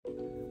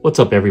What's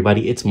up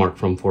everybody, it's Mark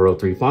from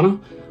 403 Fauna.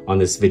 On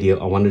this video,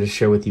 I wanted to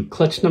share with you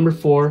clutch number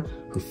 4,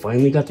 who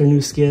finally got their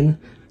new skin.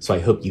 So I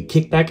hope you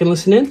kick back and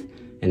listen in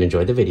and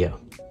enjoy the video.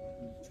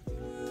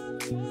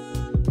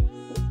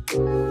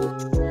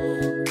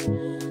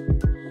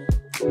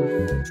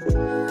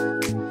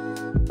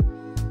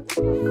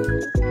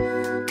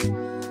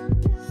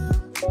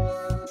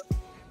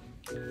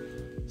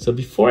 So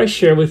before I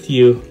share with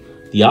you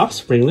the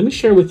offspring, let me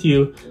share with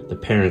you the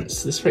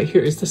parents. This right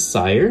here is the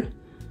sire.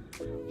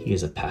 He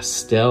is a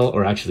pastel,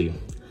 or actually,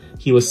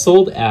 he was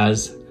sold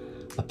as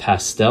a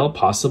pastel,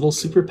 possible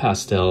super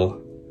pastel,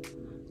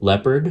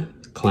 leopard,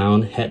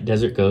 clown, het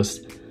desert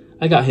ghost.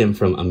 I got him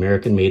from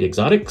American Made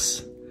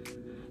Exotics.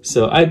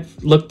 So I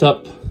looked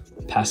up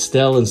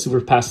pastel and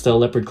super pastel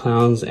leopard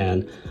clowns,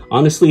 and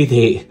honestly,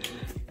 they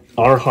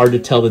are hard to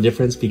tell the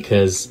difference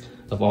because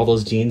of all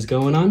those genes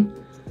going on.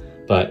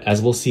 But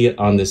as we'll see it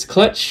on this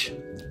clutch,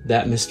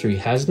 that mystery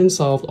has been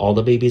solved. All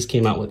the babies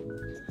came out with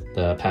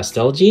the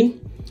pastel gene.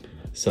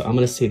 So I'm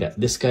gonna say that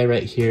this guy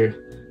right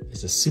here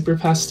is a super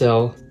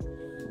pastel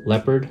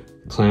leopard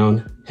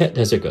clown het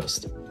desert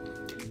ghost.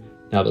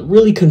 Now the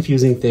really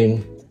confusing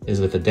thing is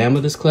with the dam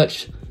of this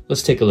clutch.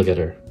 Let's take a look at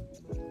her.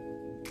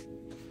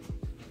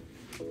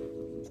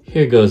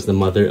 Here goes the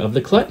mother of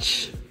the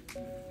clutch.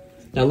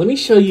 Now let me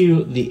show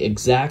you the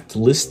exact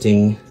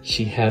listing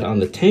she had on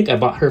the tank. I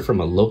bought her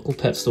from a local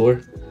pet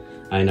store.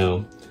 I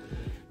know,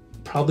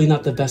 probably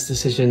not the best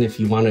decision if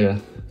you want to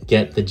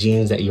get the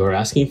genes that you're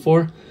asking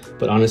for,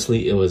 but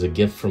honestly, it was a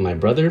gift from my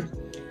brother,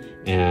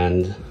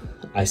 and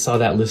I saw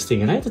that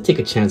listing and I had to take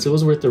a chance. It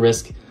was worth the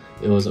risk.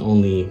 It was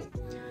only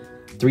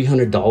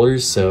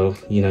 $300, so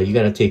you know, you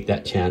got to take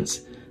that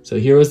chance. So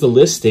here was the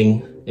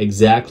listing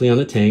exactly on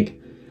the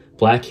tank: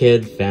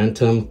 blackhead,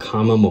 phantom,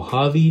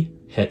 Mojave,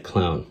 het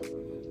clown.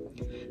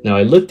 Now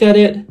I looked at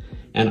it,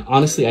 and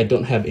honestly, I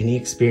don't have any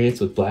experience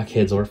with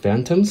blackheads or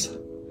phantoms.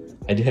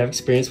 I do have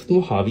experience with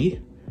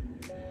Mojave.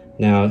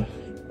 Now,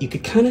 you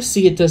could kind of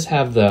see it does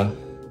have the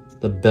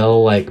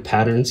bell-like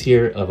patterns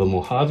here of a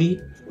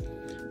Mojave.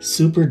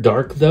 Super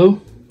dark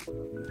though.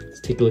 Let's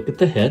take a look at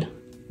the head.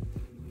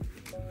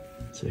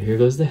 So here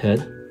goes the head.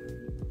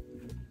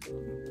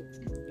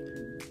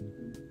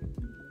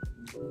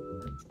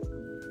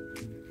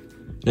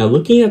 Now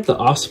looking at the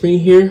offspring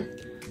here,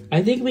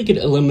 I think we could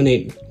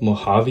eliminate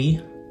Mojave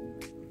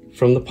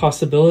from the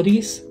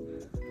possibilities,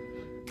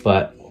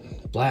 but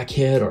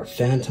blackhead or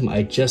phantom,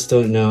 I just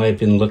don't know. I've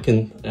been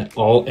looking at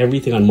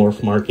everything on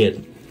Morph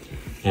Market,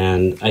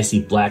 and I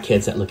see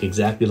blackheads that look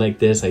exactly like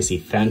this. I see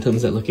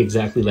phantoms that look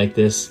exactly like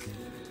this.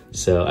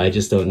 So I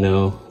just don't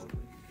know.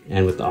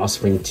 And with the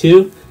offspring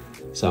too.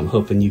 So I'm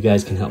hoping you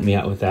guys can help me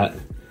out with that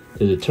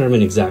to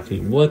determine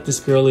exactly what this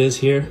girl is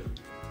here.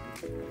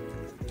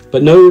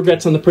 But no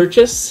regrets on the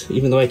purchase,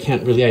 even though I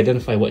can't really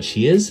identify what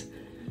she is,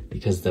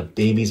 because the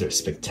babies are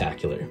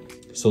spectacular.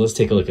 So let's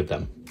take a look at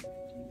them.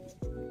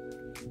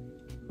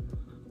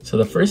 So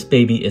the first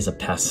baby is a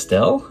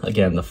pastel.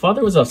 Again, the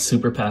father was a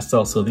super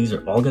pastel, so these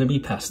are all gonna be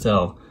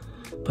pastel.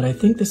 But I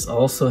think this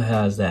also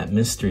has that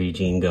mystery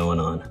gene going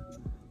on.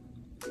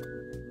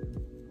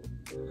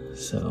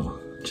 So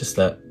just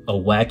a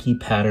wacky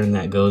pattern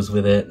that goes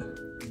with it.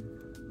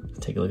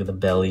 Take a look at the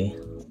belly.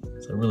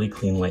 It's a really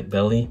clean white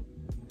belly.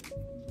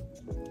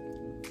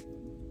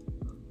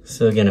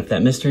 So again, if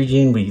that mystery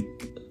gene, we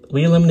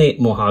eliminate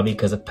Mojave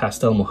because a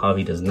pastel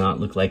Mojave does not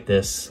look like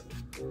this.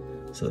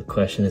 So the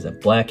question is,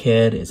 it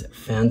blackhead? Is it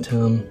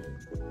phantom?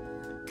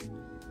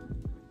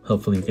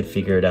 Hopefully we could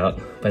figure it out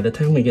by the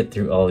time we get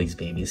through all these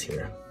babies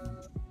here.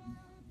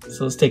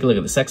 So let's take a look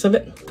at the sex of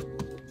it.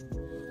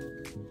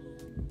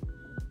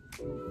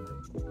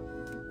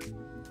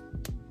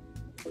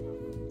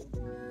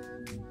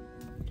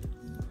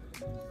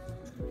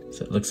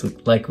 So it looks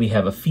like we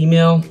have a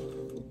female.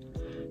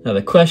 Now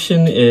the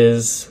question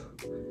is,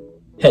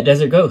 het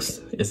desert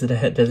ghost. Is it a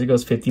het desert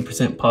ghost?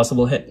 50%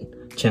 possible het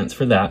chance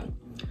for that.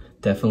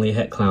 Definitely a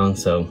het clown,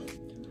 so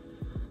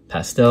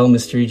pastel,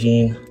 mystery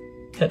gene,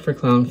 het for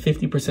clown,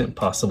 50%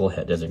 possible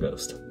het desert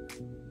ghost.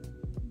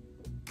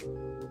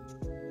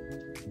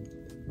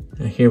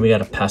 Now here we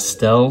got a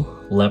pastel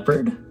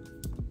leopard,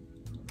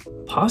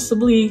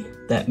 possibly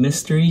that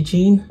mystery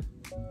gene.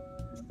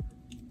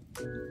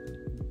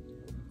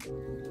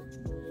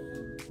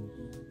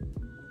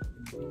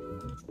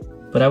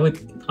 But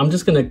I'm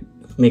just gonna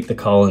make the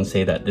call and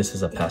say that this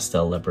is a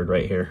pastel leopard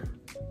right here.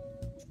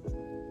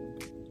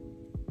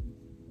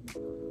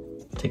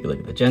 Take a look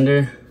at the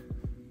gender.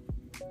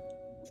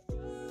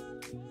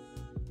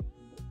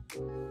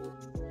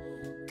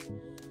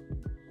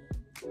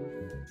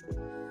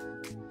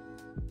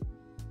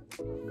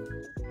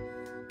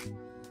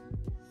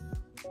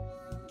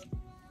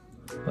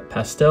 But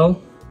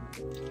pastel,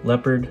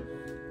 leopard,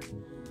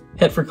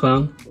 het for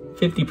clown,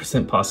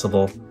 50%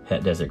 possible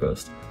het desert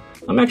ghost.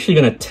 I'm actually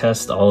gonna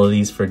test all of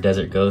these for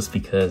desert ghost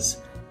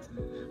because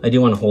I do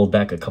want to hold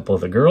back a couple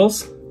of the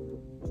girls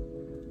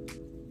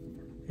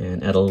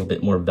and add a little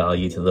bit more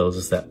value to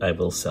those that I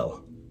will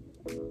sell.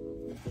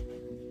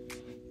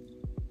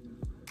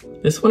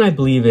 This one I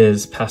believe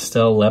is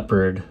pastel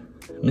leopard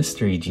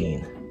Mystery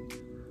Gene.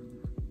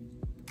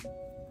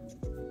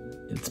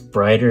 It's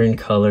brighter in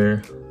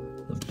color,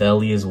 the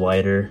belly is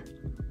wider.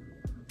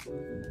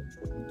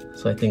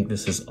 So I think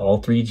this is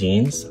all 3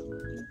 genes.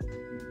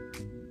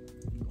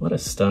 What a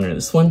stunner.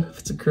 This one, if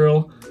it's a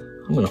girl,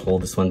 I'm gonna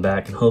hold this one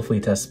back and hopefully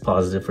test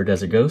positive for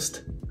Desert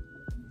Ghost.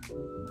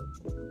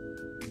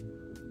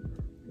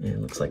 And it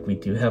looks like we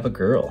do have a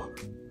girl.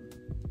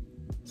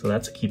 So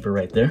that's a keeper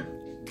right there.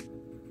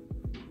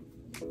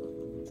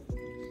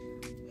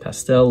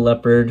 Pastel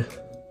Leopard,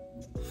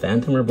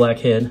 Phantom or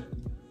Blackhead,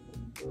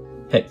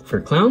 Het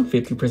for Clown,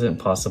 50%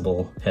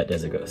 possible Het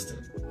Desert Ghost.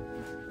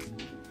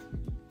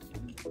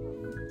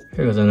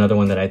 Here goes another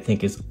one that I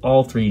think is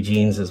all 3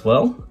 genes as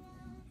well.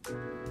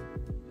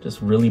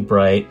 Just really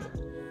bright,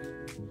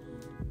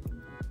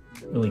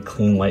 really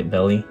clean white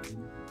belly.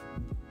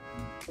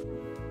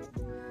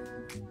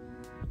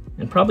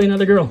 And probably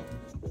another girl.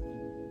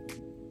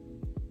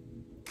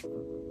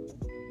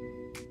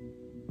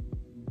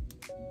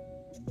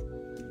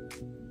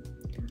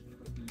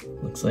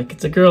 Looks like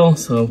it's a girl,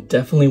 so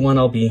definitely one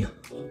I'll be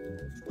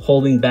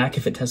holding back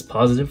if it tests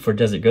positive for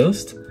Desert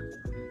Ghost.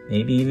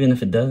 Maybe even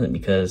if it doesn't,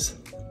 because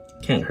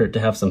it can't hurt to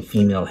have some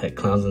female Het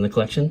clowns in the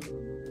collection.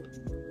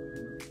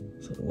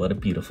 So what a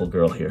beautiful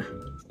girl here.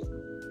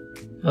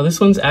 Now this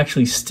one's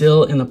actually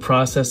still in the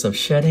process of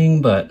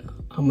shedding, but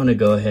I'm gonna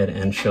go ahead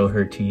and show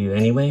her to you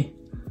anyway.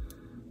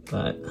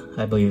 But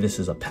I believe this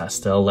is a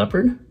Pastel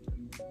Leopard.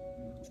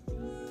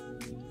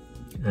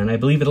 And I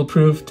believe it'll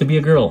prove to be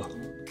a girl.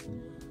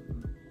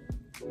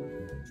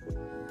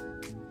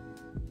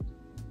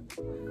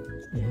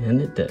 And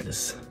it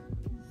does.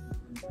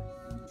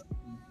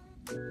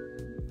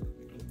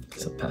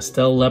 So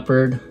Pastel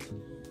Leopard,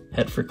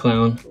 Het for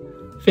Clown,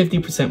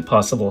 50%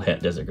 possible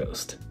Het Desert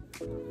Ghost.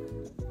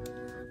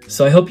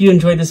 So I hope you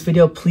enjoyed this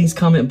video. Please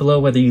comment below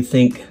whether you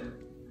think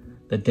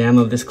the dam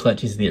of this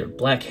clutch is either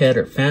Blackhead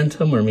or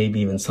Phantom or maybe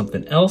even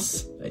something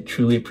else. I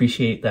truly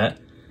appreciate that.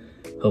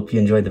 Hope you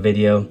enjoyed the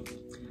video.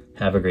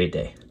 Have a great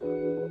day.